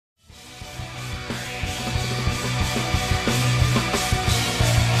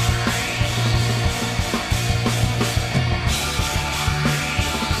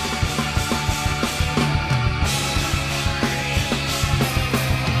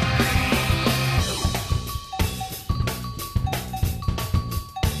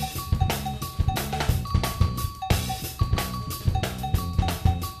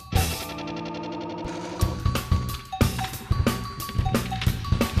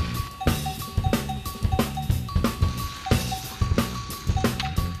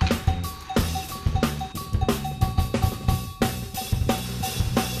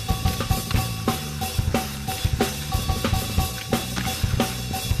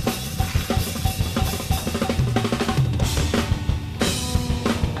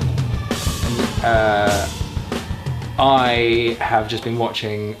I have just been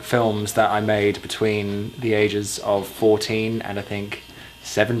watching films that I made between the ages of 14 and I think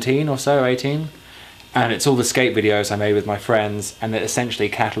 17 or so, 18. And it's all the skate videos I made with my friends, and it essentially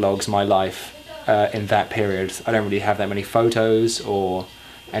catalogues my life in that period. I don't really have that many photos or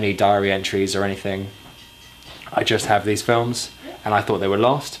any diary entries or anything. I just have these films, and I thought they were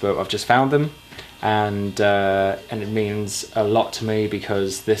lost, but I've just found them, and it means a lot to me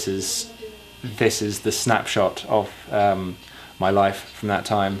because this is the snapshot of my life from that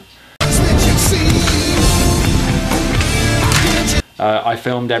time. I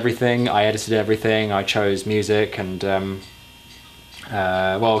filmed everything, I edited everything, I chose music, and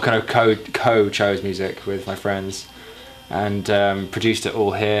well, kind of co-chose music with my friends, and produced it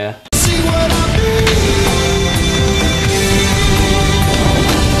all here.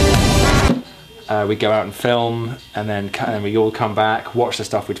 We go out and film, and then we all come back, watch the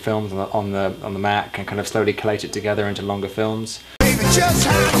stuff we'd filmed on the Mac, and kind of slowly collate it together into longer films. Baby, just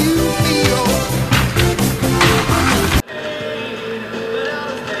how you feel.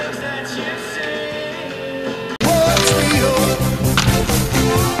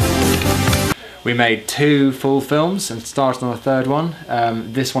 We made 2 full films and started on the 3rd one.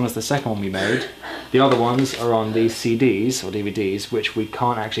 This one is the second one we made. The other ones are on these CDs or DVDs, which we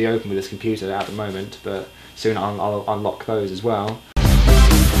can't actually open with this computer at the moment, but soon I'll unlock those as well.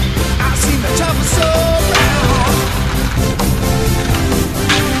 I've seen the trouble so round,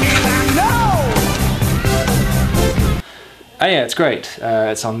 and I know. Oh yeah, it's great.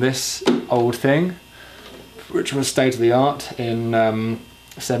 It's on this old thing, which was state of the art in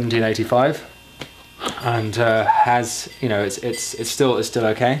 1785. And has, you know, it's still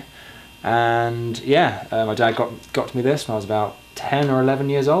okay, and yeah, my dad got me this when I was about 10 or 11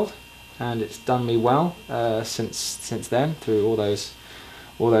 years old, and it's done me well since then, through all those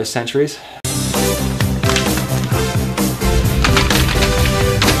centuries.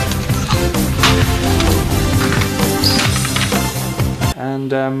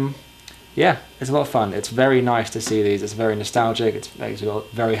 And yeah, it's a lot of fun. It's very nice to see these. It's very nostalgic. It makes me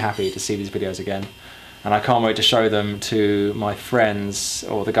very happy to see these videos again. And I can't wait to show them to my friends,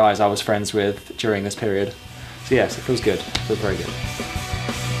 or the guys I was friends with during this period. So yes, it feels good. It feels very good.